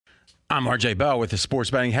I'm RJ Bell with the sports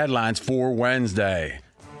betting headlines for Wednesday.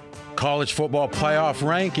 College football playoff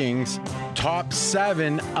rankings, top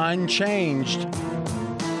 7 unchanged.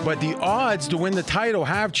 But the odds to win the title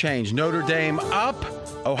have changed. Notre Dame up,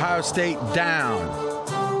 Ohio State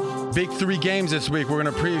down. Big 3 games this week. We're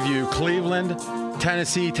going to preview Cleveland,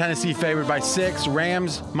 Tennessee favored by 6.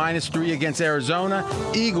 Rams -3 against Arizona.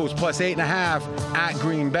 Eagles +8.5 at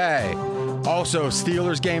Green Bay. Also,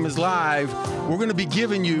 Steelers game is live. We're going to be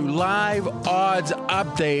giving you live odds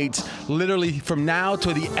updates literally from now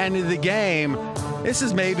to the end of the game. This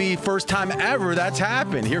is maybe first time ever that's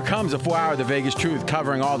happened. Here comes a 4 hour The Vegas Truth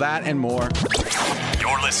covering all that and more.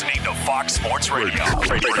 You're listening to Fox Sports Radio.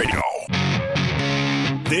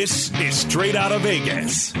 This is Straight Out of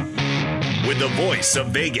Vegas. With the voice of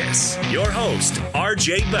Vegas, your host,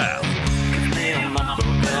 RJ Bell. Give me a number,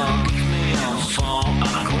 girl. Give me a phone.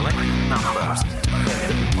 I collect numbers.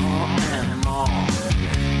 More and more.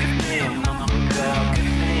 Give me a number, girl. Give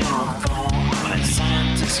me a phone. I'm a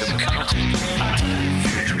scientist of counting. I tell you,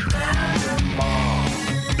 future.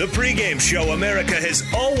 The pregame show America has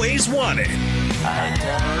always wanted. I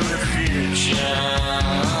tell the future.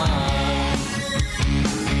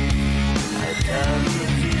 I tell the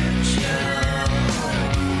future.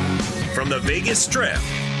 From the Vegas Strip,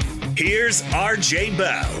 here's RJ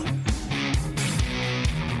Bell.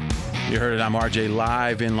 You heard it. I'm RJ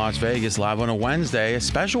live in Las Vegas, live on a Wednesday, a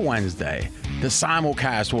special Wednesday. The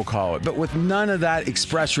simulcast, we'll call it. But with none of that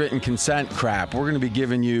express written consent crap, we're going to be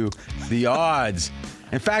giving you the odds.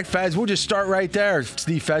 In fact, Fez, we'll just start right there.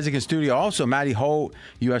 Steve Fezzik in studio. Also, Matty Holt,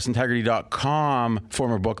 USintegrity.com,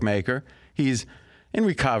 former bookmaker. He's in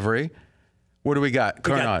recovery. What do we got?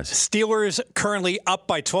 Current odds. Steelers currently up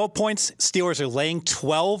by 12 points. Steelers are laying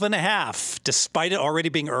 12.5, despite it already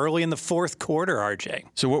being early in the fourth quarter, RJ.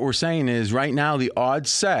 So what we're saying is right now the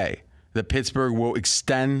odds say that Pittsburgh will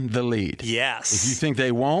extend the lead. Yes. If you think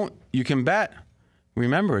they won't, you can bet.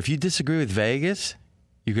 Remember, if you disagree with Vegas,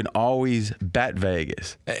 you can always bet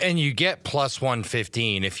Vegas. And you get plus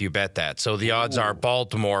 115 if you bet that. So the odds are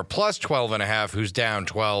Baltimore plus 12.5, who's down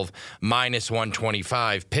 12, minus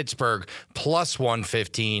 125. Pittsburgh plus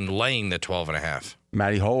 115, laying the 12.5.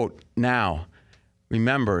 Matty Holt. Now,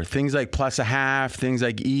 remember, things like plus a half, things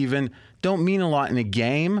like even, don't mean a lot in a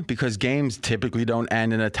game because games typically don't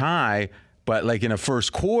end in a tie. But like in a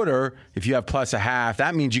first quarter, if you have plus a half,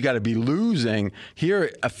 that means you got to be losing.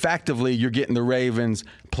 Here, effectively, you're getting the Ravens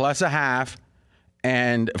plus a half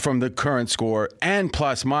and from the current score and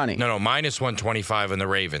plus money. No, minus 125 on the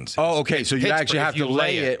Ravens. Oh, okay. So you actually have to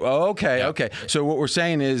lay it. Oh, okay, yep. Okay. So what we're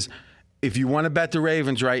saying is if you want to bet the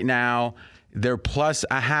Ravens right now, they're plus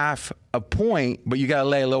a half a point, but you got to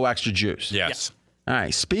lay a little extra juice. Yes. All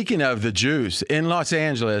right. Speaking of the juice, in Los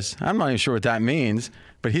Angeles, I'm not even sure what that means.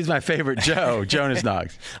 But he's my favorite Joe, Jonas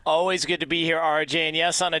Knox. Always good to be here, RJ. And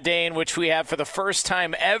yes, on a day in which we have, for the first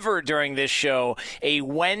time ever during this show, a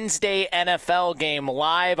Wednesday NFL game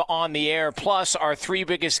live on the air, plus our 3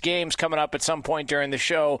 biggest games coming up at some point during the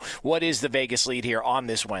show. What is the Vegas lead here on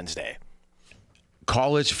this Wednesday?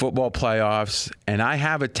 College football playoffs, and I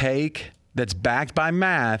have a take that's backed by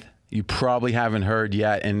math you probably haven't heard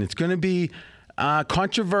yet, and it's going to be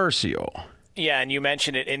controversial. Yeah, and you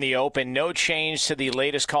mentioned it in the open. No change to the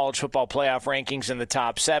latest college football playoff rankings in the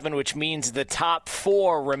top 7, which means the top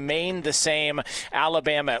 4 remain the same.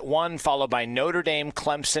 Alabama at 1, followed by Notre Dame,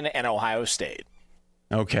 Clemson, and Ohio State.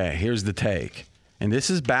 Okay, here's the take. And this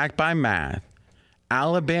is backed by math.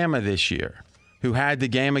 Alabama this year, who had the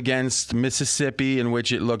game against Mississippi in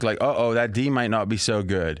which it looked like, that D might not be so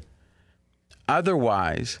good.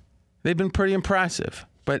 Otherwise, they've been pretty impressive.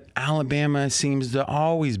 But Alabama seems to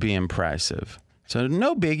always be impressive. So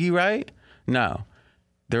no biggie, right? No,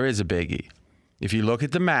 there is a biggie. If you look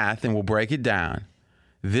at the math, and we'll break it down,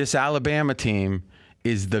 this Alabama team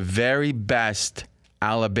is the very best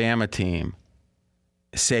Alabama team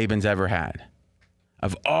Saban's ever had.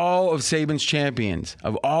 Of all of Saban's champions,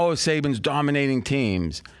 of all of Saban's dominating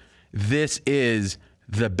teams, this is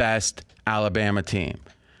the best Alabama team.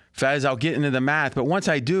 Fez, I'll get into the math, but once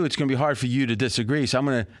I do, it's going to be hard for you to disagree. So I'm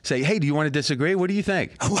going to say, hey, do you want to disagree? What do you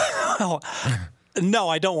think? Well, no,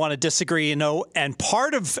 I don't want to disagree, and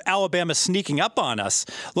part of Alabama sneaking up on us,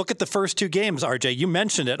 look at the first 2 games, RJ. You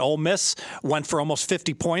mentioned it. Ole Miss went for almost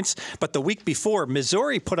 50 points, but the week before,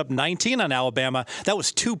 Missouri put up 19 on Alabama. That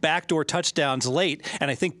was 2 backdoor touchdowns late,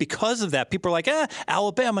 and I think because of that, people are like,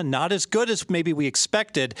 Alabama not as good as maybe we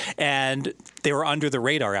expected, and they were under the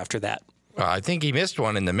radar after that. I think he missed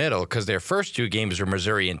one in the middle because their first 2 games were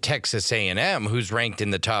Missouri and Texas A&M, who's ranked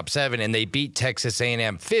in the top 7, and they beat Texas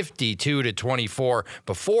A&M 52-24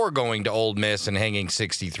 before going to Ole Miss and hanging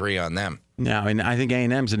 63 on them. Now, and I think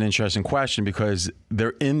A&M's an interesting question because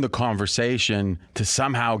they're in the conversation to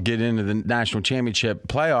somehow get into the national championship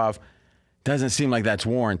playoff. Doesn't seem like that's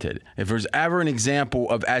warranted. If there's ever an example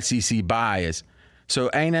of SEC bias, so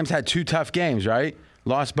A&M's had 2 tough games, right?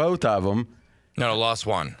 Lost both of them. No, lost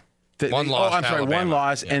one. One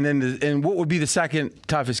loss, yeah. and then and what would be the second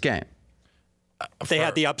toughest game? They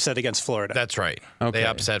had the upset against Florida. That's right. Okay. They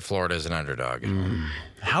upset Florida as an underdog.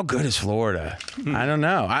 How good is Florida? I don't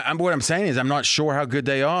know. What I'm saying is I'm not sure how good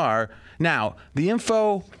they are. Now,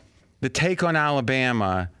 the take on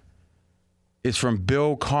Alabama is from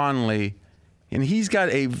Bill Conley, and he's got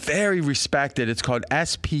a very respected, it's called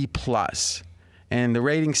SP+, and the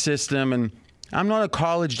rating system, and I'm not a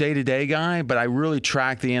college day-to-day guy, but I really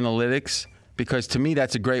track the analytics because to me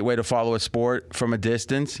that's a great way to follow a sport from a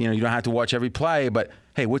distance. You don't have to watch every play, but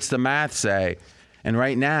hey, what's the math say? And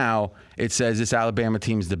right now it says this Alabama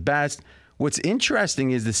team's the best. What's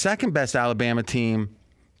interesting is the second best Alabama team,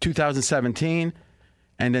 2017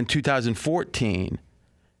 and then 2014,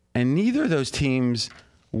 and neither of those teams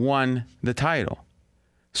won the title.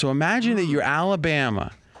 So imagine that you're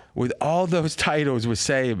Alabama with all those titles with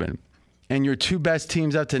Saban, and your 2 best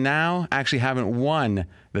teams up to now actually haven't won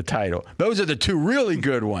the title. Those are the 2 really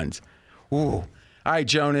good ones. Ooh. All right,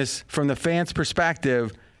 Jonas, from the fans'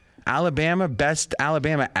 perspective, Alabama, best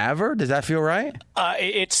Alabama ever? Does that feel right?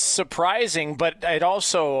 It's surprising, but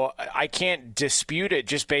I can't dispute it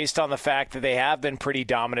just based on the fact that they have been pretty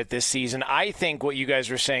dominant this season. I think what you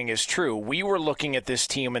guys were saying is true. We were looking at this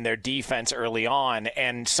team and their defense early on,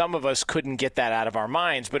 and some of us couldn't get that out of our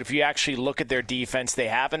minds. But if you actually look at their defense, they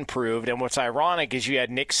have improved. And what's ironic is you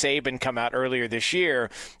had Nick Saban come out earlier this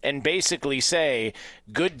year and basically say,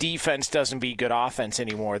 good defense doesn't beat good offense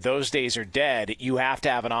anymore. Those days are dead. You have to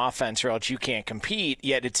have an offense or else you can't compete,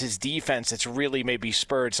 yet it's his defense that's really maybe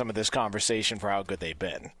spurred some of this conversation for how good they've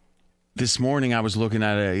been. This morning I was looking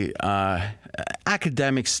at a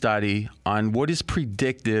academic study on what is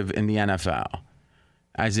predictive in the NFL.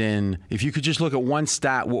 As in, if you could just look at one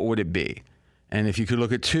stat, what would it be? And if you could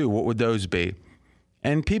look at 2, what would those be?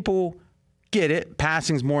 And people get it.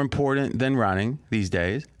 Passing's more important than running these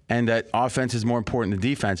days, and that offense is more important than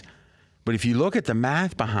defense. But if you look at the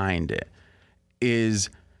math behind it, is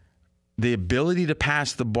the ability to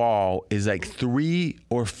pass the ball is like 3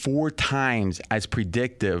 or 4 times as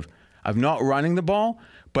predictive of not running the ball,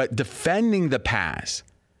 but defending the pass.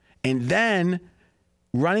 And then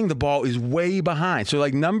running the ball is way behind. So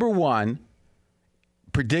like number 1,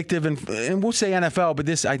 predictive, and we'll say NFL, but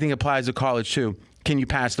this I think applies to college too. Can you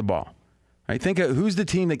pass the ball? Right? Think of who's the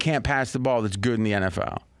team that can't pass the ball that's good in the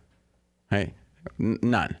NFL? Right?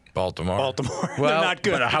 None. Baltimore. Well, They're not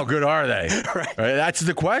good. But how good are they? Right. That's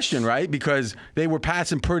the question, right? Because they were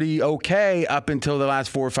passing pretty okay up until the last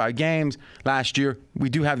 4 or 5 games last year. We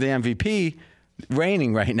do have the MVP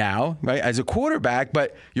reigning right now, right, as a quarterback.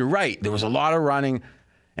 But you're right. There was a lot of running.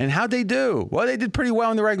 And how'd they do? Well, they did pretty well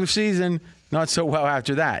in the regular season. Not so well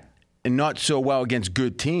after that. And not so well against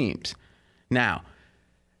good teams. Now,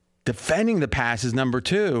 defending the pass is number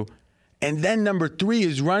 2. And then number 3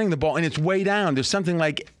 is running the ball, and it's way down. There's something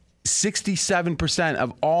like 67%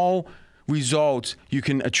 of all results you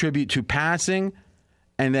can attribute to passing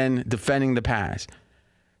and then defending the pass.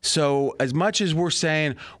 So as much as we're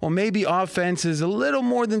saying, well, maybe offense is a little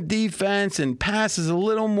more than defense and pass is a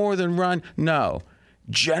little more than run. No.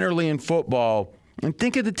 Generally in football, and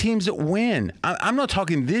think of the teams that win. I'm not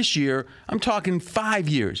talking this year. I'm talking 5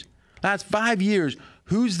 years. Last 5 years,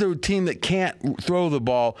 who's the team that can't throw the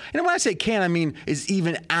ball? And when I say can't, I mean is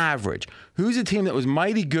even average. Who's a team that was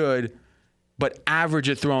mighty good but average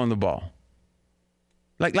at throwing the ball?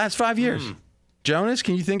 Like last 5 years. Jonas,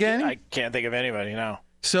 can you think of any? I can't think of anybody, no.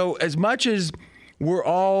 So as much as we're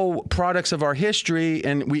all products of our history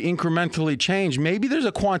and we incrementally change, maybe there's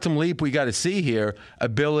a quantum leap we got to see here,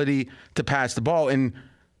 ability to pass the ball. And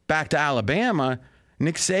back to Alabama,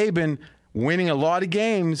 Nick Saban winning a lot of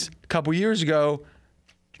games a couple years ago,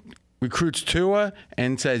 recruits Tua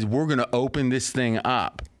and says, we're going to open this thing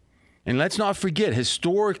up. And let's not forget,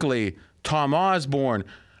 historically, Tom Osborne,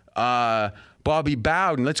 Bobby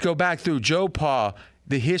Bowden, let's go back through Joe Pa,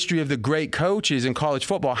 the history of the great coaches in college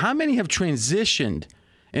football. How many have transitioned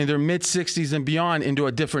in their mid-60s and beyond into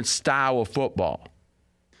a different style of football?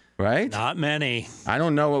 Right? Not many. I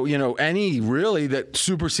don't know, any really that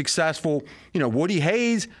super successful. Woody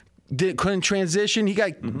Hayes couldn't transition. He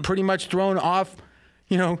got pretty much thrown off,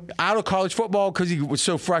 out of college football because he was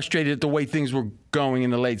so frustrated at the way things were going in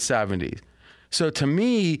the late 70s. So to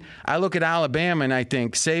me, I look at Alabama and I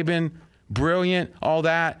think Saban, brilliant, all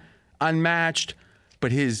that, unmatched,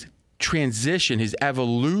 but his transition, his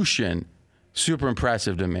evolution, super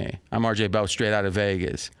impressive to me. I'm RJ Bell, straight out of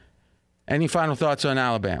Vegas. Any final thoughts on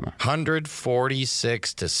Alabama?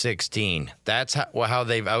 146-16. That's how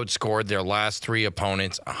they've outscored their last three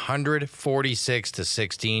opponents.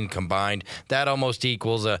 146-16 combined. That almost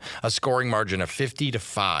equals a scoring margin of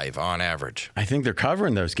 50-5 on average. I think they're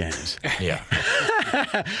covering those games. Yeah.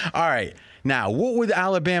 All right. Now, what would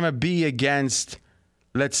Alabama be against,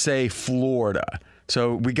 let's say, Florida?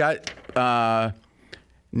 So we got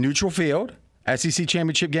neutral field. SEC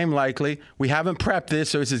championship game likely. We haven't prepped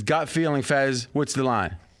this, so it's his gut feeling. Fez, what's the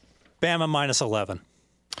line? Bama minus 11.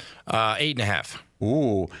 8.5.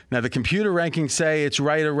 Ooh. Now, the computer rankings say it's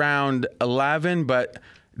right around 11, but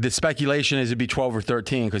the speculation is it'd be 12 or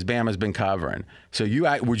 13 because Bama's been covering. So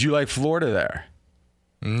would you like Florida there?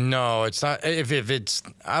 No, it's not. If it's,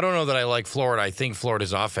 I don't know that I like Florida. I think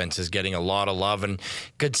Florida's offense is getting a lot of love, and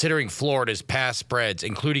considering Florida's past spreads,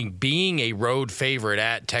 including being a road favorite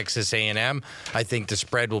at Texas A&M, I think the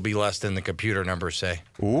spread will be less than the computer numbers say.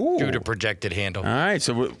 Ooh. Due to projected handle. All right,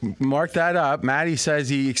 so we'll mark that up. Matty says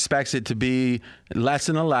he expects it to be less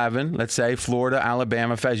than 11. Let's say Florida,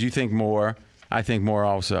 Alabama. Fez, you think more? I think more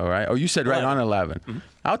also, right? Oh, you said right 11. On 11. Mm-hmm.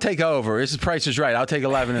 I'll take over. This is Price is Right. I'll take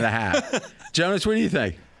 11 and a half. Jonas, what do you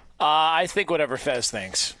think? I think whatever Fez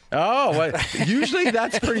thinks. Oh, well, usually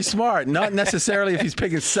that's pretty smart. Not necessarily if he's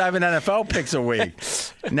picking 7 NFL picks a week.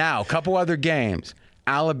 Now, a couple other games.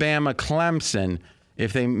 Alabama, Clemson,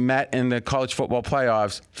 if they met in the college football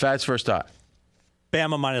playoffs. Fez, first thought.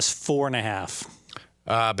 Bama minus 4.5.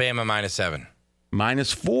 Bama minus 7.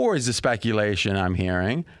 Minus 4 is the speculation I'm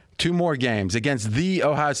hearing. 2 more games against the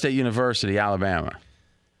Ohio State University, Alabama.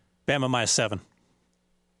 Bama minus 7.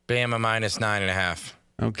 Bama minus 9.5.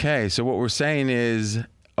 Okay, so what we're saying is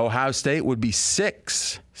Ohio State would be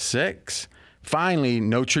 6. Finally,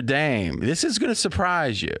 Notre Dame. This is going to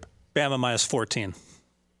surprise you. Bama minus 14.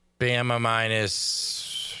 Bama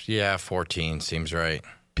minus, 14 seems right.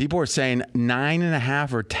 People are saying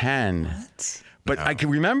 9.5 or 10. What? But I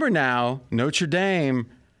can remember now, Notre Dame,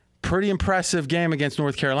 pretty impressive game against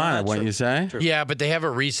North Carolina, wouldn't you say? True. Yeah, but they have a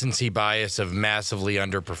recency bias of massively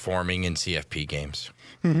underperforming in CFP games.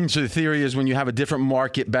 Mm-hmm. So the theory is when you have a different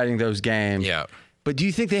market betting those games. Yeah. But do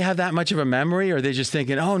you think they have that much of a memory, or are they just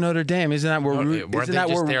thinking, "Oh, Notre Dame, isn't that where Rudy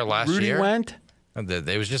went?"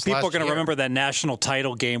 It was just people are going to remember that national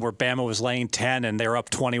title game where Bama was laying 10 and they were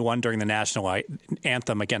up 21 during the national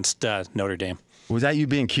anthem against Notre Dame. Was that you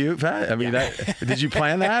being cute, Pat? I mean, did you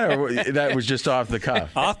plan that, or that was just off the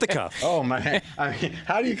cuff? Off the cuff. Oh, man. I mean,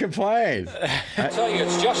 how do you complain? I tell you,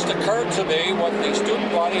 it's just occurred to me what the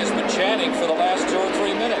student body has been chanting for the last 2 or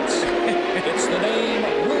 3 minutes. It's the name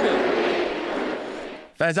Rudy.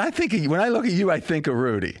 Faz, I think when I look at you, I think of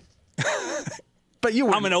Rudy. But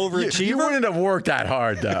I'm an overachiever. You wouldn't have worked that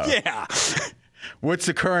hard, though. Yeah. What's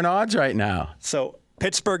the current odds right now? So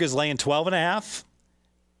Pittsburgh is laying 12.5.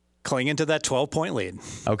 Clinging to that 12-point lead.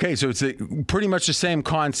 Okay, so it's pretty much the same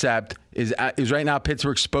concept. Is right now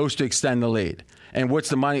Pittsburgh supposed to extend the lead? And what's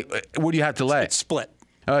the money? What do you have to lay? It's split.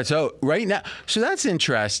 All right, so right now, so that's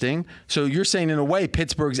interesting. So you're saying in a way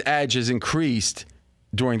Pittsburgh's edge has increased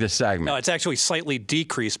during this segment? No, it's actually slightly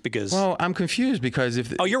decreased because. Well, I'm confused because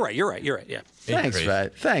if. Oh, you're right. Yeah.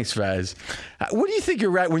 Thanks, Fez. What do you think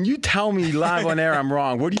your when you tell me live on air I'm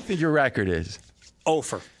wrong? What do you think your record is?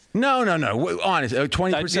 Over. No. Honest,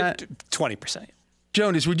 20%? 20%.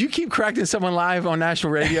 Jonas, would you keep correcting someone live on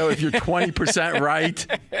national radio if you're 20% right?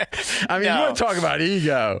 I mean, you want to talk about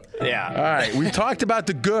ego. Yeah. All right, we talked about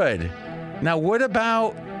the good. Now, what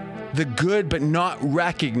about the good but not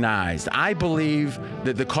recognized? I believe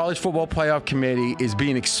that the College Football Playoff Committee is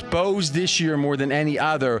being exposed this year more than any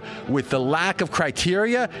other with the lack of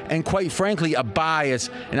criteria and, quite frankly, a bias.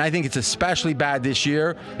 And I think it's especially bad this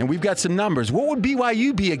year. And we've got some numbers. What would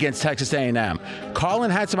BYU be against Texas A&M? Colin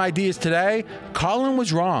had some ideas today. Colin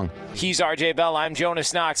was wrong. He's RJ Bell. I'm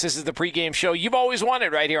Jonas Knox. This is the pregame show you've always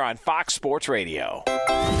wanted right here on Fox Sports Radio.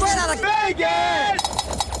 Straight out of Vegas!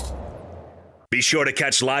 Be sure to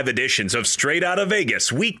catch live editions of Straight Outta Vegas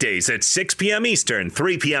weekdays at 6 p.m. Eastern,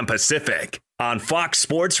 3 p.m. Pacific on Fox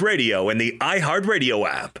Sports Radio and the iHeartRadio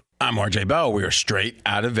app. I'm RJ Bell. We are Straight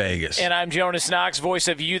Outta Vegas. And I'm Jonas Knox, voice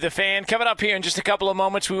of You, the Fan. Coming up here in just a couple of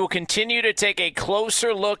moments, we will continue to take a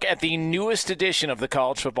closer look at the newest edition of the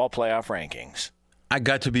College Football Playoff Rankings. I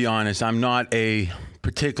got to be honest, I'm not a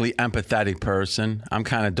particularly empathetic person. I'm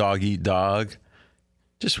kind of dog eat dog.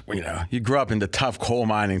 Just, you grew up in the tough coal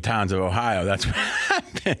mining towns of Ohio. That's what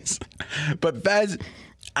happens. But Fez,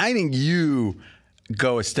 I think you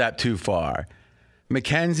go a step too far.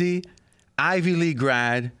 Mackenzie, Ivy League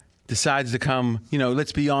grad, decides to come,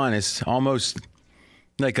 let's be honest, almost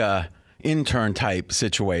like a intern type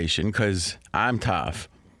situation because I'm tough.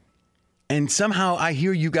 And somehow I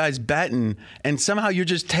hear you guys betting, and somehow you're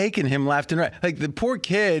just taking him left and right. Like the poor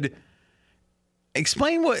kid.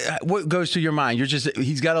 Explain what goes through your mind.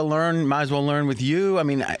 He's got to learn, might as well learn with you. I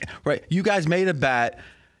mean, right. You guys made a bet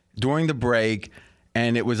during the break,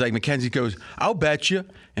 and it was like Mackenzie goes, I'll bet you.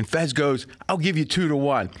 And Fez goes, I'll give you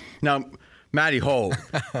 2-1. Now, Matty Holt,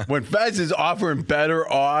 when Fez is offering better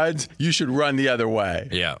odds, you should run the other way.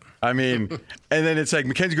 Yeah. I mean, and then it's like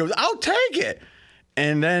Mackenzie goes, I'll take it.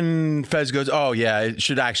 And then Fez goes, oh, yeah, it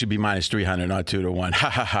should actually be minus 300, not 2-1. Ha,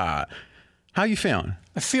 ha, ha. How you feeling?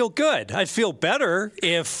 I feel good. I'd feel better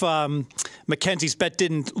if Mackenzie's bet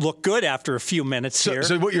didn't look good after a few minutes here.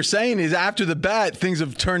 So what you're saying is after the bet, things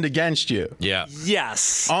have turned against you. Yeah.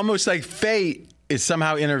 Yes. Almost like fate is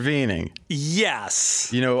somehow intervening. Yes.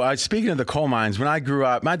 Speaking of the coal mines, when I grew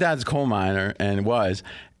up, my dad's a coal miner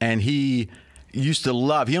and he used to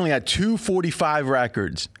love, he only had 2 45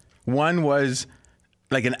 records. One was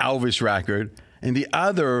like an Elvis record, and the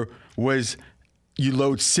other was you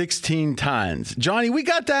load 16 tons. Johnny, we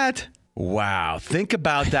got that? Wow. Think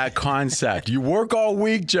about that concept. You work all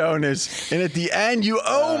week, Jonas, and at the end, you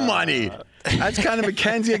owe money. That's kind of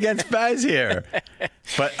Mackenzie against Fez here.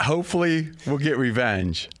 But hopefully, we'll get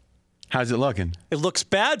revenge. How's it looking? It looks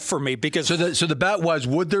bad for me because... So the bet was,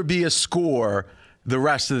 would there be a score the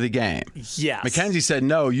rest of the game? Yes. Mackenzie said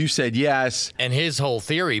no. You said yes. And his whole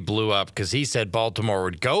theory blew up because he said Baltimore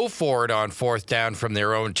would go for it on 4th down from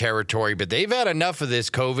their own territory, but they've had enough of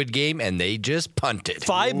this COVID game, and they just punted.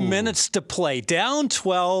 5 minutes to play. Down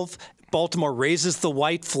 12. Baltimore raises the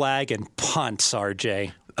white flag and punts,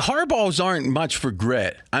 RJ. Hardballs aren't much for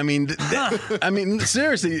grit. I mean,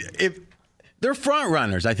 seriously, if they're front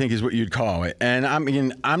runners, I think is what you'd call it. And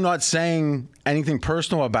I'm not saying anything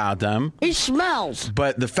personal about them. He smells.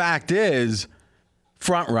 But the fact is,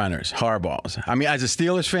 front runners, hardballs. I mean, as a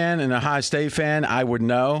Steelers fan and a Ohio State fan, I would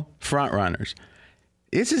know front runners.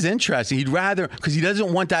 This is interesting. He'd rather, because he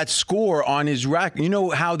doesn't want that score on his record. You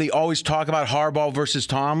know how they always talk about Harbaugh versus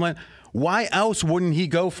Tomlin? Why else wouldn't he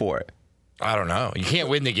go for it? I don't know. You can't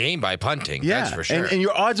win the game by punting. Yeah, that's for sure. And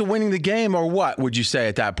your odds of winning the game are what, would you say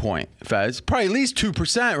at that point, Fez? Probably at least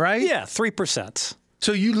 2%, right? Yeah, 3%.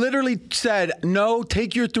 So you literally said, no,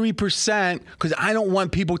 take your 3% because I don't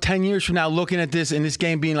want people 10 years from now looking at this and this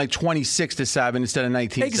game being like 26-7 instead of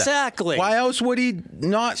 19-7. Exactly. Why else would he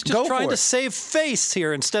not He's go just for trying it? to save face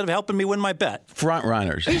here instead of helping me win my bet. Front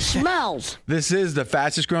runners. He smells. This is the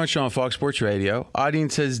fastest growing show on Fox Sports Radio.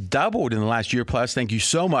 Audience has doubled in the last year plus. Thank you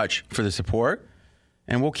so much for the support.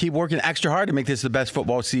 And we'll keep working extra hard to make this the best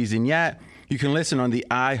football season yet. You can listen on the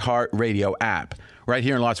iHeartRadio app right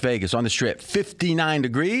here in Las Vegas on the Strip. 59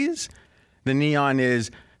 degrees. The neon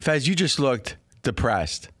is, Fez, you just looked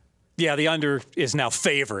depressed. Yeah, the under is now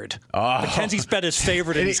favored. Oh. Mackenzie's bet is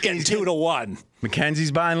favored, and he's getting 2-1.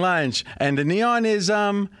 Mackenzie's buying lunch. And the neon is,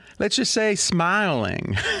 let's just say,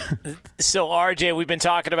 smiling. So, RJ, we've been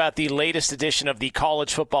talking about the latest edition of the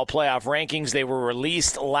college football playoff rankings. They were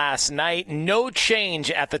released last night. No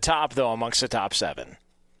change at the top, though, amongst the top 7.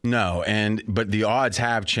 No, but the odds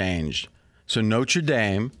have changed. So Notre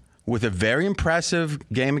Dame, with a very impressive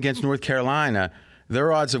game against North Carolina,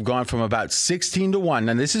 their odds have gone from about 16-1,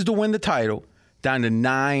 and this is to win the title, down to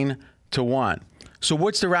 9-1. So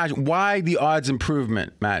what's the rationale? Why the odds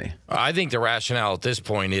improvement, Matty? I think the rationale at this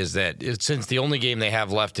point is that since the only game they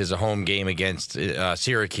have left is a home game against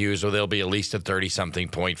Syracuse, or they'll be at least a 30-something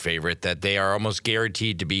point favorite, that they are almost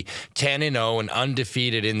guaranteed to be 10-0 and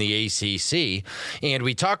undefeated in the ACC. And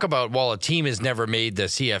we talk about, while a team has never made the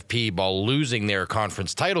CFP while losing their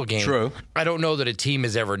conference title game. True. I don't know that a team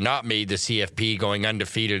has ever not made the CFP going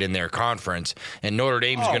undefeated in their conference. And Notre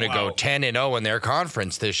Dame's going to go 10-0 in their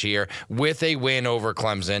conference this year with a win over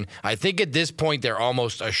Clemson. I think at this point they're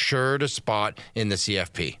almost assured a spot in the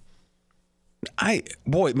CFP.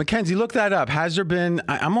 Mackenzie, look that up. Has there been?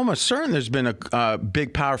 I'm almost certain there's been a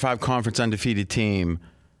big Power 5 conference undefeated team.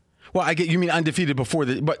 Well, you mean undefeated before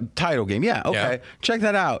the title game? Yeah, okay. Yeah. Check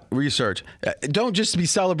that out. Research. Don't just be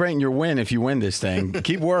celebrating your win if you win this thing.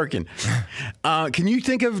 Keep working. Can you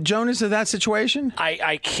think of, Jonas, of that situation?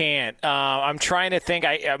 I can't. I'm trying to think.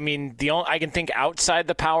 I mean, I can think outside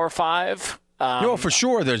the Power 5. No, for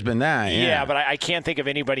sure there's been that. Yeah, but I can't think of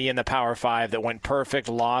anybody in the Power 5 that went perfect,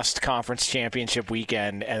 lost conference championship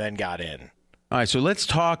weekend, and then got in. All right, so let's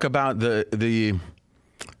talk about the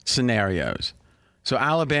scenarios. So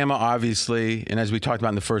Alabama, obviously, and as we talked about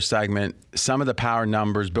in the first segment, some of the power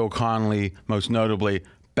numbers, Bill Connolly, most notably,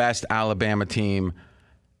 best Alabama team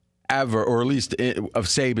ever, or at least of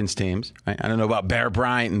Saban's teams. Right? I don't know about Bear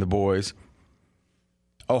Bryant and the boys.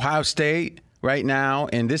 Ohio State right now,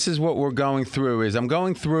 and this is what we're going through, is I'm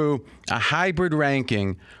going through a hybrid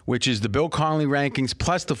ranking, which is the Bill Connelly rankings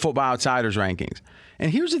plus the Football Outsiders rankings.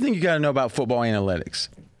 And here's the thing you got to know about football analytics.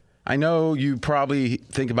 I know you probably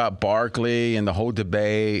think about Barkley and the whole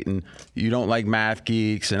debate, and you don't like math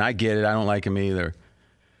geeks, and I get it. I don't like him either.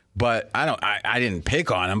 But I didn't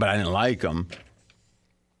pick on him, but I didn't like him.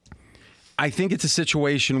 I think it's a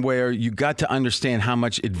situation where you got to understand how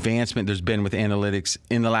much advancement there's been with analytics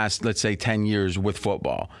in the last, let's say, 10 years with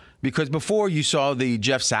football. Because before you saw the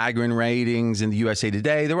Jeff Sagarin ratings in the USA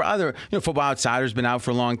Today, there were other, Football Outsiders been out for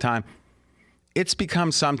a long time. It's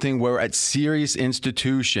become something where at serious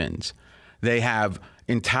institutions, they have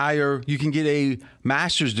you can get a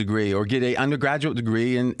master's degree or get an undergraduate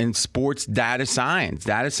degree in sports data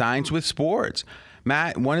science with sports.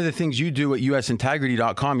 Matt, one of the things you do at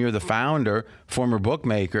usintegrity.com, you're the founder, former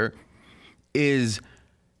bookmaker, is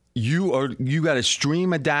you got a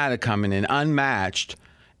stream of data coming in unmatched,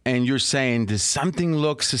 and you're saying, does something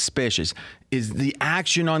look suspicious? Is the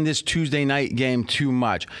action on this Tuesday night game too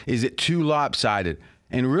much? Is it too lopsided?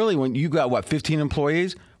 And really, when you got, 15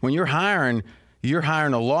 employees? When you're hiring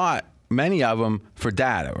a lot, many of them for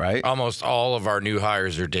data, right? Almost all of our new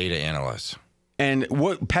hires are data analysts. And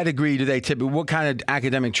what pedigree do they typically, what kind of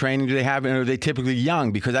academic training do they have? And are they typically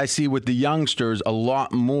young? Because I see with the youngsters a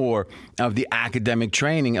lot more of the academic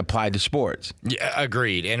training applied to sports. Yeah,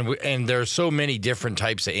 agreed. And there's so many different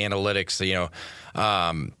types of analytics,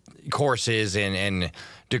 courses and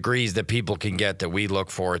degrees that people can get that we look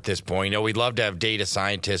for at this point. We'd love to have data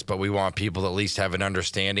scientists, but we want people to at least have an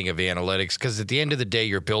understanding of analytics, because at the end of the day,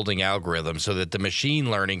 you're building algorithms so that the machine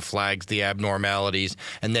learning flags the abnormalities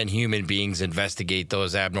and then human beings investigate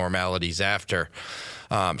those abnormalities after.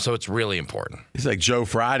 So it's really important. It's like Joe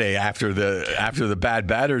Friday after the bad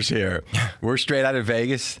batters here. We're straight out of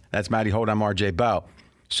Vegas. That's Matty Holt. I'm RJ Bell.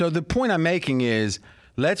 So the point I'm making is,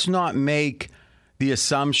 let's not make the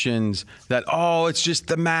assumptions that, it's just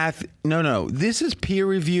the math. No. This is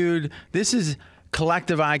peer-reviewed. This is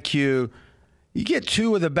collective IQ. You get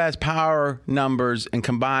two of the best power numbers and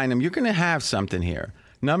combine them, you're going to have something here.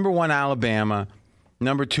 Number 1, Alabama.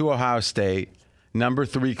 Number 2, Ohio State. Number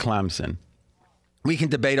 3, Clemson. We can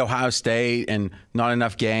debate Ohio State and not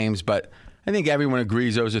enough games, but I think everyone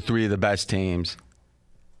agrees those are 3 of the best teams.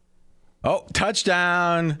 Oh,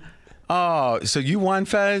 touchdown. Oh, so you won,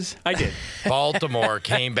 Fez? I did. Baltimore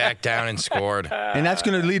came back down and scored. And that's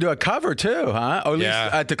going to lead to a cover, too, huh? Or at least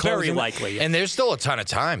at the close. Very likely. And there's still a ton of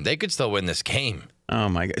time. They could still win this game. Oh,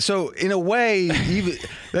 my God. So, in a way, even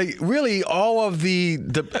really all of the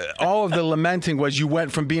lamenting was you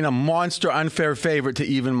went from being a monster unfair favorite to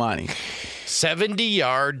even money.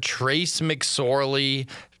 70-yard Trace McSorley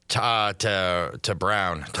to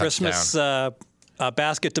Brown. Touchdown. Christmas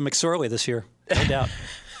basket to McSorley this year. No doubt.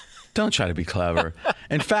 Don't try to be clever.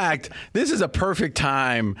 In fact, this is a perfect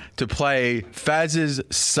time to play Fez's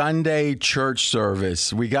Sunday church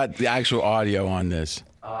service. We got the actual audio on this.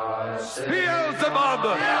 Beelzebub,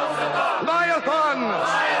 Leviathan,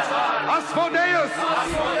 Asmodeus,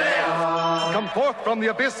 come forth from the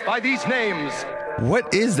abyss by these names.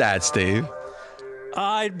 What is that, Steve?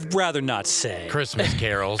 I'd rather not say. Christmas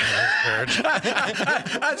carols in his church.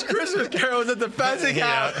 That's Christmas carols at the Pheasant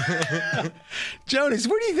House. Jonas,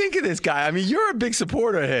 what do you think of this guy? I mean, you're a big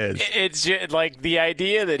supporter of his. It's just, like the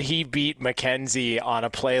idea that he beat McKenzie on a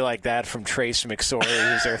play like that from Trace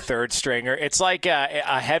McSorley, who's their third stringer. It's like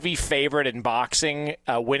a heavy favorite in boxing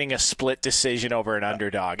winning a split decision over an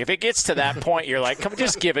underdog. If it gets to that point, you're like, come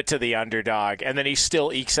just give it to the underdog, and then he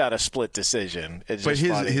still ekes out a split decision. It's but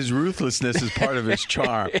just his ruthlessness is part of his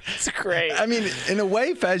charm. It's great. I mean, in a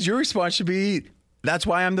way, Fez, your response should be, that's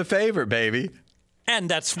why I'm the favorite, baby. And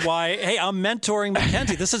that's why, hey, I'm mentoring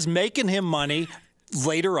McKenzie. This is making him money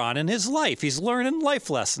later on in his life. He's learning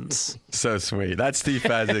life lessons. So sweet. That's Steve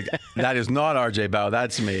Fezzik. That is not RJ Bell.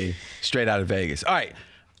 That's me, straight out of Vegas. All right,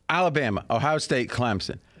 Alabama, Ohio State,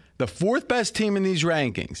 Clemson. The 4th best team in these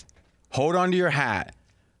rankings, hold on to your hat,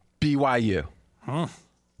 BYU.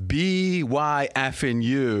 BYFNU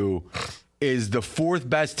is the 4th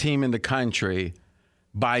best team in the country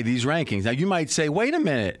by these rankings. Now, you might say, wait a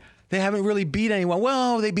minute, they haven't really beat anyone.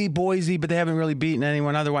 Well, they beat Boise, but they haven't really beaten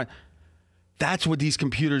anyone otherwise. That's what these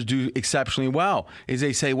computers do exceptionally well, is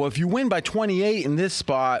they say, well, if you win by 28 in this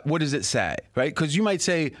spot, what does it say, right? Because you might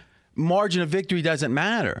say margin of victory doesn't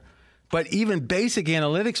matter. But even basic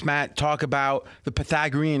analytics, Matt, talk about the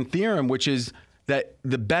Pythagorean theorem, which is that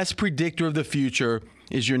the best predictor of the future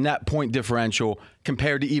is your net point differential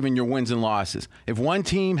compared to even your wins and losses. If one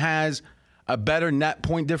team has a better net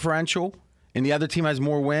point differential and the other team has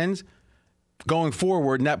more wins, going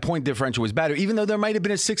forward, net point differential was better, even though there might have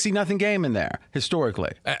been a 60-0 game in there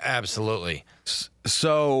historically. Absolutely.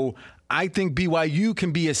 So I think BYU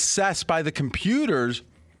can be assessed by the computers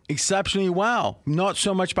exceptionally well, not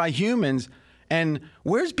so much by humans. And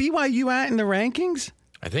where's BYU at in the rankings?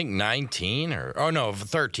 I think 19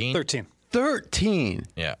 13. 13.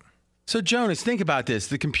 Yeah. So, Jonas, think about this.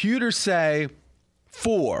 The computers say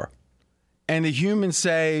 4, and the humans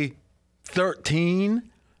say 13.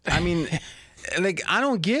 I mean, like, I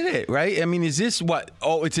don't get it, right? I mean, is this what?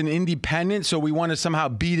 Oh, it's an independent, so we want to somehow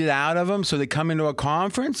beat it out of them so they come into a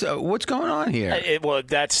conference? What's going on here? Well,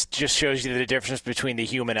 that just shows you the difference between the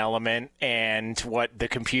human element and what the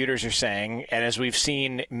computers are saying. And as we've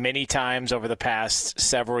seen many times over the past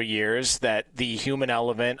several years, that the human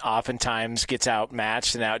element oftentimes gets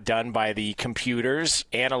outmatched and outdone by the computers.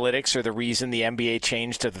 Analytics are the reason the NBA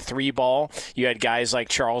changed to the 3-ball. You had guys like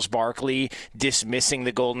Charles Barkley dismissing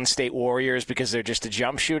the Golden State Warriors because they're just a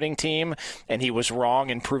jump shooting team, and he was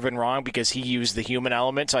wrong and proven wrong because he used the human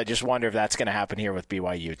element. So I just wonder if that's going to happen here with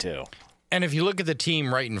BYU too. And if you look at the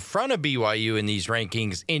team right in front of BYU in these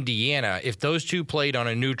rankings, Indiana, if those two played on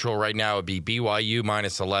a neutral right now, it would be BYU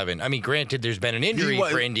minus 11. I mean, granted, there's been an injury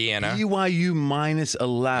for Indiana. BYU minus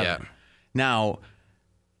 11. Yeah. Now,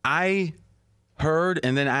 I heard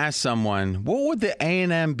and then asked someone, what would the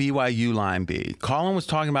A&M BYU line be? Colin was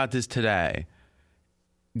talking about this today.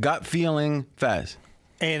 Gut feeling, Fez.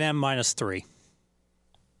 A&M minus 3.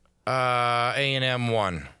 A&M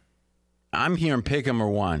 1. I'm hearing Pick'em or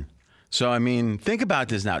 1. So, I mean, think about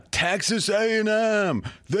this now. Texas A&M,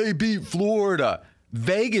 they beat Florida.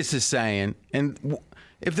 Vegas is saying, and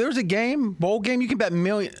if there's a game, bowl game, you can bet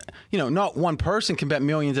millions. You know, not one person can bet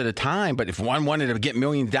millions at a time, but if one wanted to get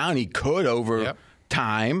millions down, he could over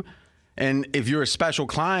time. And if you're a special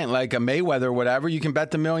client like a Mayweather or whatever, you can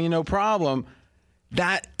bet the million, no problem.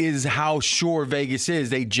 That is how sure Vegas is.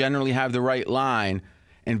 They generally have the right line.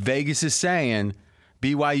 And Vegas is saying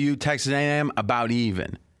BYU, Texas A&M, about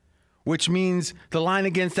even. Which means the line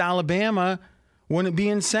against Alabama wouldn't be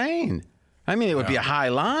insane. I mean, it would be a high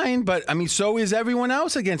line, but, I mean, so is everyone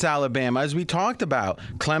else against Alabama, as we talked about.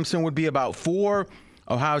 Clemson would be about 4,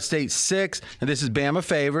 Ohio State 6, and this is Bama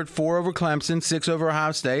favored, 4 over Clemson, 6 over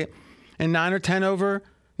Ohio State, and 9 or 10 over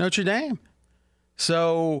Notre Dame.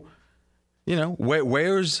 So, you know,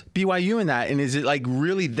 where's BYU in that? And is it like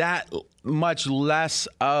really that much less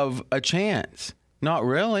of a chance? Not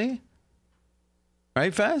really.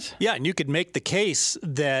 Right, Fez? Yeah, and you could make the case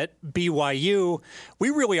that BYU, we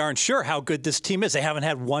really aren't sure how good this team is. They haven't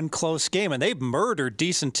had one close game, and they've murdered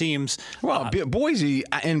decent teams. Well,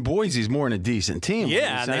 Boise's more than a decent team.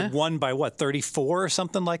 Yeah, and they won by, 34 or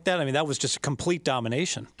something like that? I mean, that was just a complete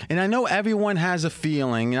domination. And I know everyone has a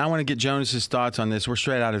feeling, and I want to get Jonas's thoughts on this. We're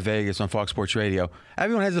straight out of Vegas on Fox Sports Radio.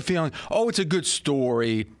 Everyone has a feeling, oh, it's a good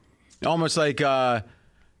story. Almost like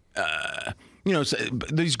you know,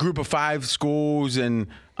 these group of 5 schools, and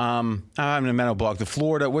I'm having a mental block.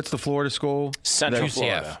 What's the Florida school? Central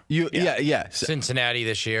Florida. Yeah. Cincinnati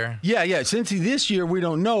this year. Yeah. Cincy this year, we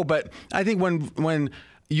don't know, but I think when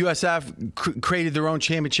USF created their own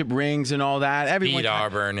championship rings and all that, everyone beat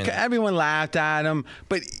Auburn, and everyone laughed at them.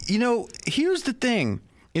 But you know, here's the thing: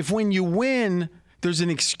 if when you win, there's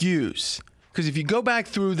an excuse. Because if you go back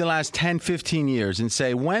through the last 10, 15 years and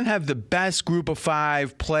say, when have the best group of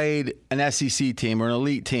 5 played an SEC team or an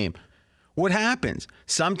elite team? What happens?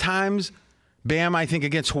 Sometimes, Bam, I think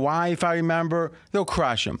against Hawaii, if I remember, they'll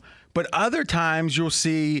crush them. But other times you'll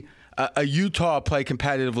see a Utah play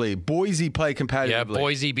competitively, Boise play competitively. Yeah,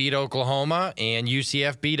 Boise beat Oklahoma and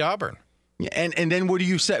UCF beat Auburn. And then what do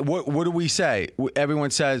you say? What do we say? Everyone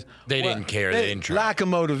says they didn't care. They didn't try. Lack of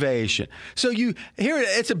motivation. So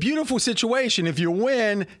it's a beautiful situation. If you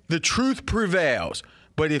win, the truth prevails.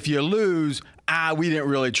 But if you lose, we didn't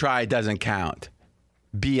really try. It doesn't count.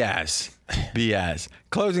 BS.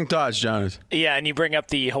 Closing thoughts, Jonas. Yeah, and you bring up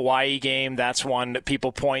the Hawaii game. That's one that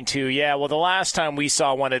people point to. Yeah, well, the last time we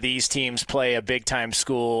saw one of these teams play a big-time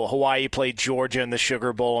school, Hawaii played Georgia in the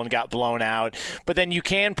Sugar Bowl and got blown out. But then you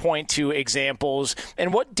can point to examples.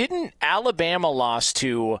 And what didn't Alabama lost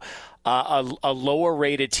to a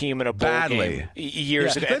lower-rated team in a bowl game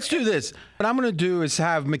years ago? Let's do this. What I'm going to do is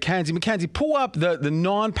have Mackenzie, pull up the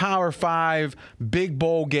non-Power 5 big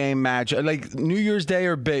bowl game match, like New Year's Day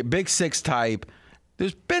or Big 6 type.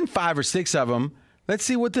 There's been 5 or 6 of them. Let's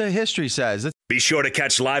see what the history says. Be sure to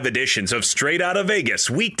catch live editions of Straight Outta Vegas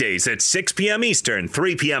weekdays at 6 p.m. Eastern,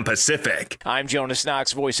 3 p.m. Pacific. I'm Jonas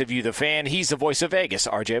Knox, voice of You, the fan. He's the voice of Vegas,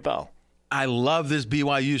 RJ Bell. I love this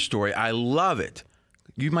BYU story. I love it.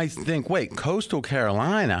 you might think, wait, Coastal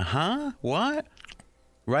Carolina, huh? What?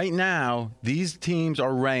 Right now, these teams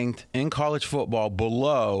are ranked in college football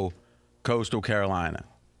below Coastal Carolina.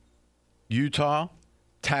 Utah,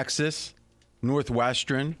 Texas,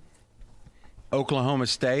 Northwestern, Oklahoma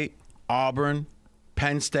State, Auburn,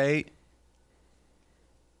 Penn State.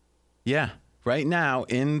 Yeah, right now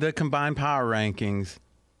in the combined power rankings,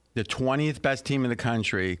 the 20th best team in the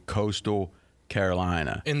country, Coastal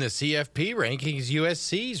Carolina. In the CFP rankings,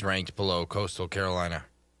 USC's ranked below Coastal Carolina.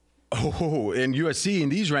 Oh, and USC in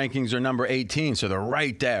these rankings are number 18, so they're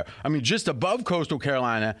right there. I mean, just above Coastal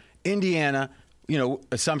Carolina, Indiana,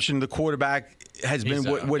 assumption the quarterback has been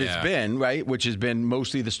what it's been, right, which has been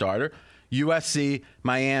mostly the starter. USC,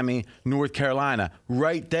 Miami, North Carolina,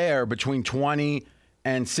 right there between 20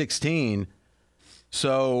 and 16.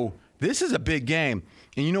 So this is a big game.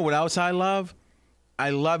 And you know what else I love? I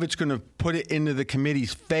love it's going to put it into the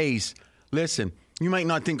committee's face. Listen, you might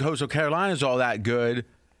not think Coastal Carolina is all that good,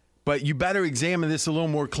 but you better examine this a little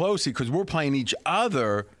more closely because we're playing each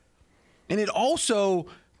other. And it also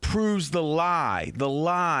proves the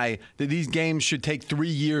lie that these games should take 3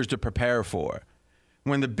 years to prepare for.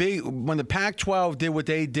 When the Pac-12 did what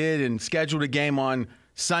they did and scheduled a game on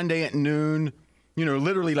Sunday at noon,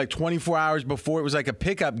 literally like 24 hours before, it was like a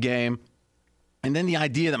pickup game. And then the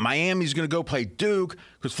idea that Miami's going to go play Duke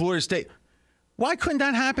because Florida State. Why couldn't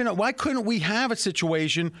that happen? Why couldn't we have a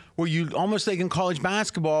situation where you almost like in college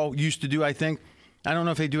basketball used to do, I think, I don't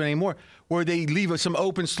know if they do it anymore, where they leave some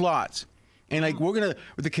open slots. And like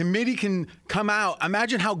the committee can come out.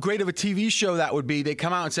 Imagine how great of a TV show that would be. They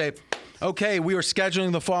come out and say, okay, we are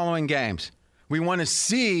scheduling the following games. We want to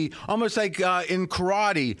see, almost like in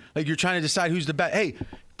karate, like you're trying to decide who's the best. Hey,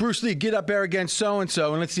 Bruce Lee, get up there against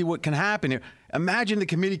so-and-so, and let's see what can happen here. Imagine the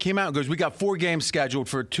committee came out and goes, we got 4 games scheduled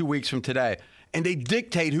for 2 weeks from today. And they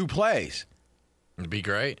dictate who plays. It'd be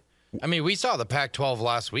great. I mean, we saw the Pac-12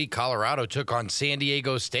 last week. Colorado took on San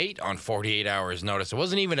Diego State on 48 hours notice. It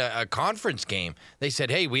wasn't even a conference game. They said,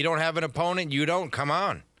 hey, we don't have an opponent. You don't. Come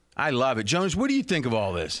on. I love it. Jones, what do you think of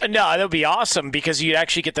all this? No, that'll be awesome because you'd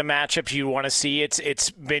actually get the matchups you want to see.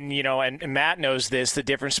 It's been, and Matt knows this, the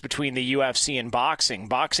difference between the UFC and boxing.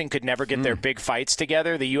 Boxing could never get their big fights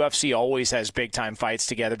together. The UFC always has big-time fights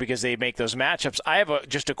together because they make those matchups. I have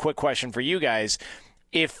just a quick question for you guys.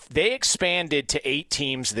 If they expanded to 8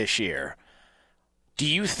 teams this year, do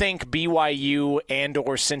you think BYU and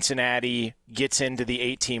or Cincinnati gets into the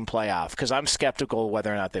 8-team playoff? Because I'm skeptical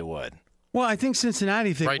whether or not they would. Well, I think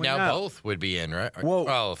Cincinnati right now both would be in, right? Well,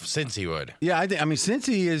 Cincy would. Yeah, I mean,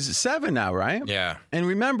 Cincy is 7 now, right? Yeah. And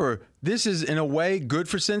remember, this is in a way good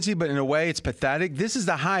for Cincy, but in a way it's pathetic. This is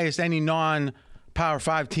the highest any non-Power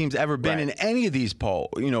 5 team's ever been in any of these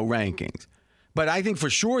rankings. But I think for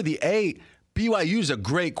sure the 8, BYU's a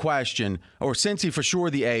great question, or Cincy for sure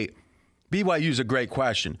the 8. BYU's a great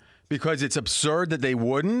question because it's absurd that they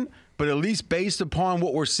wouldn't, but at least based upon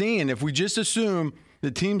what we're seeing, if we just assume the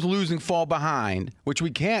teams losing fall behind, which we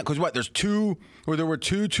can't because there were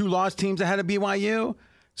two lost teams ahead of BYU.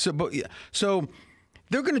 So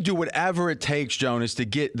they're going to do whatever it takes, Jonas, to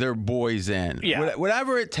get their boys in. Yeah.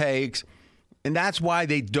 Whatever it takes. And that's why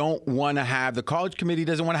they don't want to have, the college committee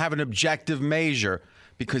doesn't want to have an objective measure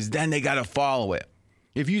because then they got to follow it.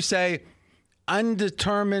 If you say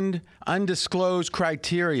undetermined, undisclosed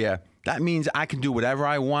criteria, that means I can do whatever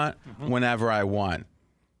I want, whenever I want.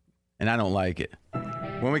 And I don't like it.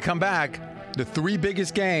 When we come back, the 3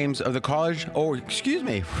 biggest games of the we're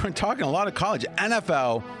talking a lot of college,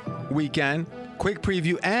 NFL weekend, quick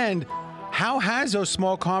preview, and how has those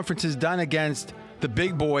small conferences done against the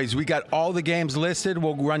big boys? We got all the games listed.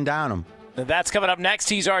 We'll run down them. That's coming up next.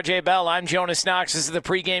 He's RJ Bell. I'm Jonas Knox. This is the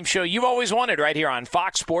pregame show you've always wanted right here on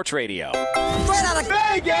Fox Sports Radio. Straight out of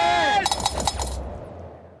Vegas!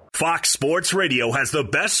 Fox Sports Radio has the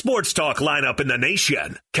best sports talk lineup in the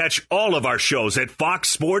nation. Catch all of our shows at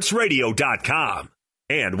foxsportsradio.com.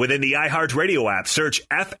 And within the iHeartRadio app, search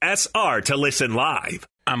FSR to listen live.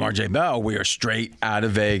 I'm RJ Bell. We are straight out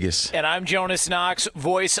of Vegas. And I'm Jonas Knox,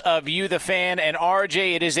 voice of You, the Fan. And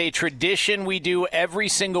RJ, it is a tradition we do every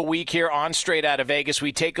single week here on Straight Out of Vegas.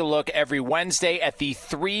 We take a look every Wednesday at the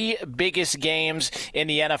 3 biggest games in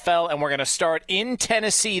the NFL. And we're going to start in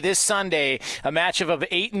Tennessee this Sunday, a matchup of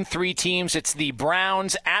 8-3 teams. It's the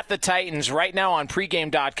Browns at the Titans right now on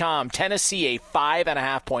pregame.com. Tennessee, a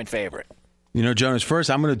 5.5-point favorite. Jonas,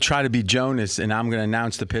 first, I'm going to try to be Jonas, and I'm going to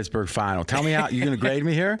announce the Pittsburgh final. Tell me how you're going to grade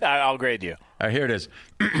me here? I'll grade you. All right, here it is.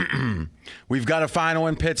 We've got a final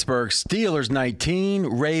in Pittsburgh. Steelers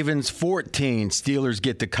 19, Ravens 14. Steelers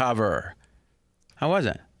get the cover. How was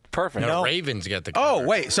it? Perfect. No, Ravens get the cover. Oh,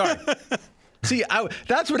 wait, sorry. See,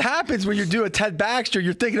 that's what happens when you do a Ted Baxter.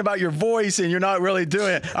 You're thinking about your voice and you're not really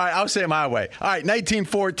doing it. All right, I'll say it my way. All right,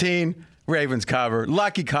 1914, Ravens cover.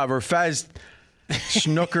 Lucky cover. Fez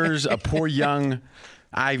snookers a poor young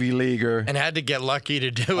Ivy Leaguer. And had to get lucky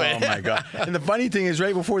to do it. Oh, my God. And the funny thing is,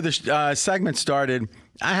 right before the segment started,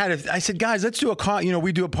 I said, guys, let's do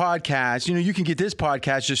we do a podcast. You can get this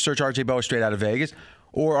podcast. Just search RJ Bell Straight Out of Vegas.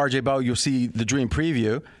 Or RJ Bell, you'll see the Dream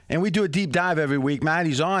Preview. And we do a deep dive every week.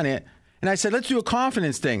 Maddie's on it. And I said, let's do a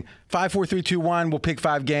confidence thing. 5, 4, 3, 2, 1. We'll pick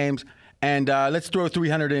 5 games. And let's throw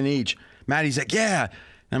 300 in each. Maddie's like, yeah.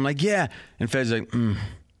 And I'm like, yeah. And Fez's like,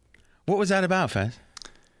 What was that about, Fez?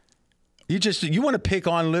 You want to pick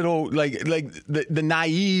on little, like the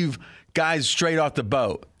naive guys straight off the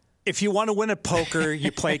boat. If you want to win at poker,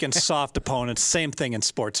 you play against soft opponents. Same thing in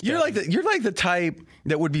sports betting. You're like the type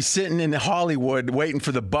that would be sitting in Hollywood waiting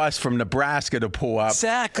for the bus from Nebraska to pull up.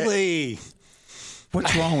 Exactly.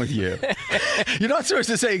 What's wrong with you? You're not supposed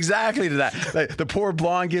to say exactly to that. Like, the poor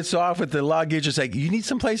blonde gets off with the luggage. It's like, you need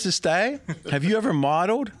some place to stay? Have you ever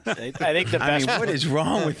modeled? I think the best. What is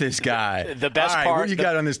wrong with this guy? The best All right, part. What do you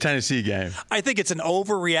got on this Tennessee game? I think it's an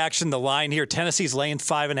overreaction. The line here, Tennessee's laying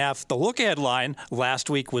 5.5. The look-ahead line last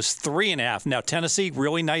week was 3.5. Now Tennessee,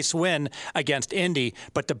 really nice win against Indy,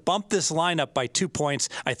 but to bump this line up by 2 points,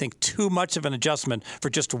 I think too much of an adjustment for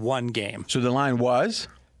just one game. So the line was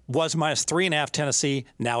minus 3.5 Tennessee.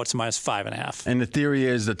 Now it's minus 5.5. And the theory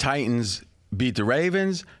is the Titans beat the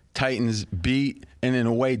Ravens. Titans beat and in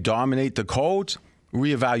a way dominate the Colts.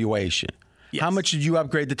 Reevaluation. Yes. How much did you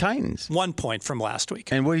upgrade the Titans? 1 point from last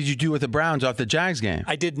week. And what did you do with the Browns off the Jags game?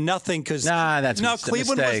 I did nothing because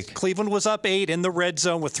mistake. Cleveland was up 8 in the red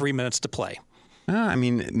zone with 3 minutes to play. I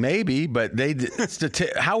mean, maybe, but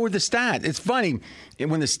how were the stats? It's funny.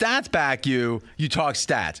 When the stats back you talk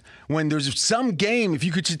stats. When there's some game, if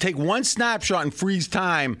you could just take one snapshot and freeze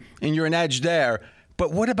time and you're an edge there.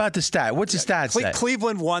 But what about the stat? What's the stats say?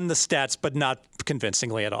 Cleveland won the stats, but not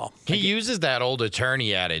convincingly at all. He uses that old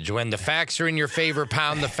attorney adage. When the facts are in your favor,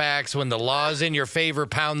 pound the facts. When the law's in your favor,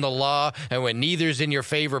 pound the law. And when neither's in your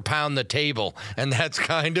favor, pound the table. And that's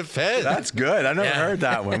kind of Fed. That's good. I never heard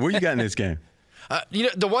that one. What you got in this game?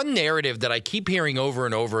 The one narrative that I keep hearing over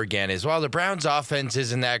and over again is, well, the Browns' offense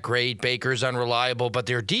isn't that great. Baker's unreliable, but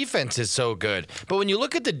their defense is so good. But when you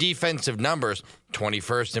look at the defensive numbers,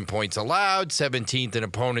 21st in points allowed, 17th in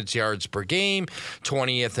opponents' yards per game,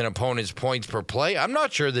 20th in opponents' points per play. I'm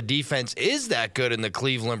not sure the defense is that good in the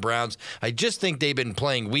Cleveland Browns. I just think they've been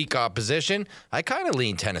playing weak opposition. I kind of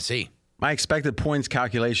lean Tennessee. My expected points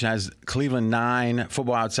calculation has Cleveland 9.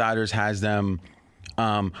 Football Outsiders has them.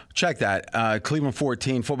 Check that. Cleveland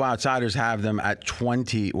 14. Football Outsiders have them at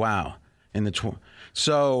 20. Wow.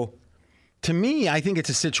 So, to me, I think it's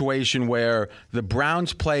a situation where the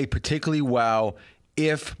Browns play particularly well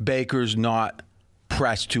if Baker's not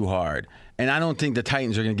pressed too hard. And I don't think the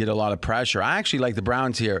Titans are going to get a lot of pressure. I actually like the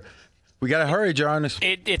Browns here. We got to hurry, Jarvis.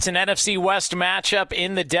 It's an NFC West matchup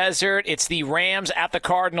in the desert. It's the Rams at the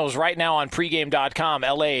Cardinals right now on pregame.com.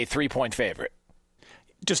 LA 3-point favorite.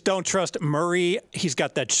 Just don't trust Murray. He's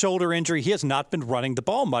got that shoulder injury. He has not been running the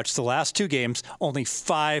ball much the last 2 games, only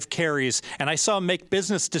 5 carries. And I saw him make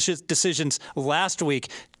business decisions last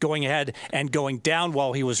week, going ahead and going down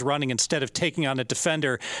while he was running instead of taking on a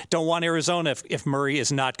defender. Don't want Arizona if Murray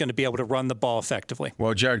is not going to be able to run the ball effectively.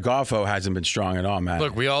 Well, Jared Goffo hasn't been strong at all, man.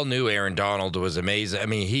 Look, we all knew Aaron Donald was amazing. I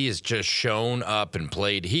mean, he has just shown up and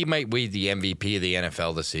played. He might be the MVP of the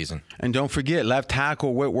NFL this season. And don't forget, left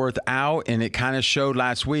tackle Whitworth out, and it kind of showed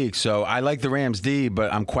last week. So I like the Rams D,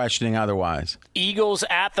 but I'm questioning otherwise. Eagles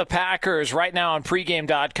at the Packers right now on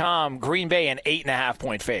pregame.com. Green Bay an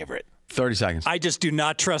 8.5-point favorite. 30 seconds. I just do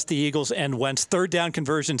not trust the Eagles and Wentz. 3rd down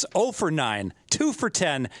conversions 0 for 9, 2 for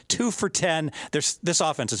 10, 2 for 10. This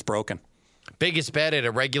offense is broken. Biggest bet at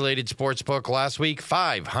a regulated sports book last week,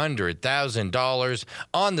 $500,000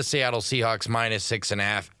 on the Seattle Seahawks minus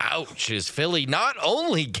 6.5. Ouch, as Philly not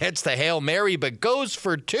only gets the Hail Mary, but goes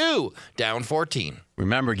for 2, down 14.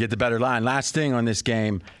 Remember, get the better line. Last thing on this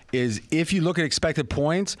game is if you look at expected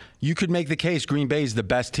points, you could make the case Green Bay is the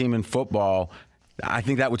best team in football. I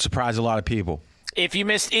think that would surprise a lot of people. If you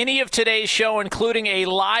missed any of today's show, including a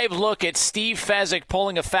live look at Steve Fezzik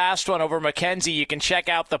pulling a fast one over Mackenzie, you can check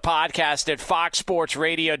out the podcast at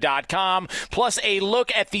foxsportsradio.com, plus a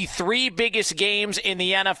look at the 3 biggest games in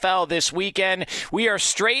the NFL this weekend. We are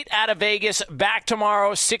straight out of Vegas, back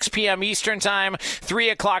tomorrow, 6 p.m. Eastern Time, 3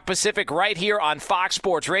 o'clock Pacific, right here on Fox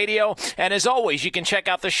Sports Radio. And as always, you can check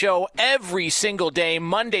out the show every single day,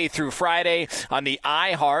 Monday through Friday, on the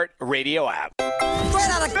iHeart Radio app. Straight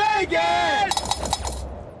out of Vegas!